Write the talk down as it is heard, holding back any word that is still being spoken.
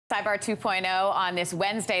Sidebar 2.0 on this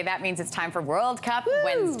Wednesday. That means it's time for World Cup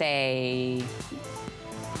Wednesday.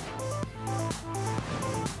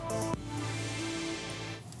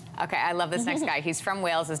 Okay, I love this next guy. He's from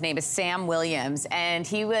Wales. His name is Sam Williams, and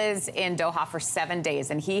he was in Doha for 7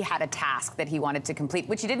 days, and he had a task that he wanted to complete,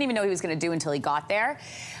 which he didn't even know he was going to do until he got there.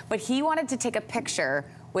 But he wanted to take a picture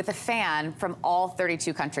with a fan from all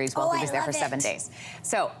 32 countries while he was there for 7 days.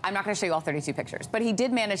 So I'm not going to show you all 32 pictures, but he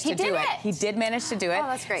did manage to do it. He did manage to do it. Oh,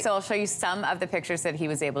 that's great. So I'll show you some of the pictures that he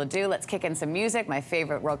was able to do. Let's kick in some music, my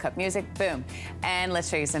favorite World Cup music. Boom. And let's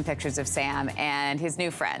show you some pictures of Sam and his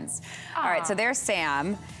new friends. Aww. All right, so there's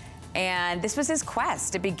Sam. And this was his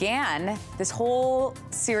quest. It began, this whole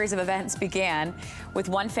series of events began with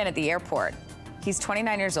one fan at the airport. He's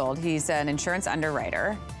 29 years old. He's an insurance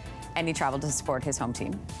underwriter, and he traveled to support his home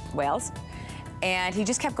team, Wales. And he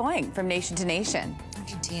just kept going from nation to nation.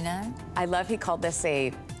 Argentina. I love he called this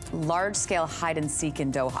a large-scale hide-and-seek in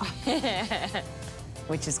Doha,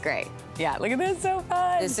 which is great. Yeah, look at this, so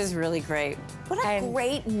fun. This is really great. What a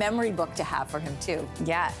great memory book to have for him, too.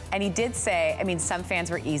 Yeah, and he did say, I mean, some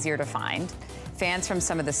fans were easier to find. Fans from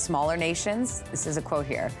some of the smaller nations, this is a quote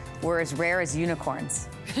here, were as rare as unicorns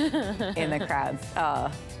in the crowds.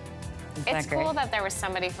 It's cool that there was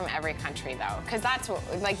somebody from every country, though, because that's what,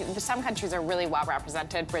 like, some countries are really well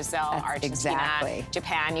represented. Brazil, Argentina,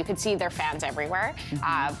 Japan. You could see their fans everywhere.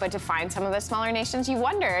 But to find some of the smaller nations, you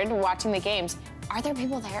wondered, watching the games, are there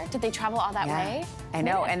people there? Did they travel all that way? I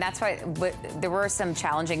know, and that's why there were some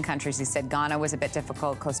challenging countries. He said Ghana was a bit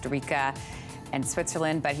difficult, Costa Rica, and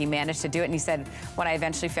Switzerland, but he managed to do it. And he said, when I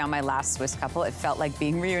eventually found my last Swiss couple, it felt like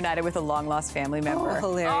being reunited with a long-lost family member. Oh,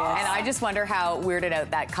 hilarious. And I just wonder how weirded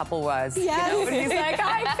out that couple was. Yes. You know? And he's like,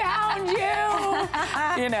 I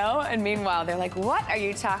found you! You know? And meanwhile, they're like, what are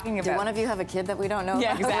you talking about? Do one of you have a kid that we don't know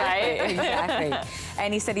about? Exactly. Exactly.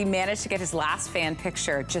 And he said he managed to get his last fan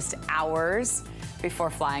picture just hours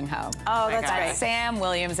before flying home. Oh, that's great. Sam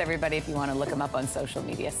Williams, everybody, if you want to look him up on social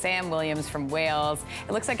media. Sam Williams from Wales.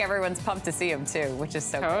 It looks like everyone's pumped to see him, too, which is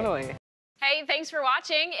so great. Hey, thanks for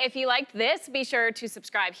watching. If you liked this, be sure to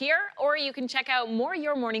subscribe here, or you can check out more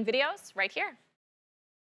Your Morning videos right here.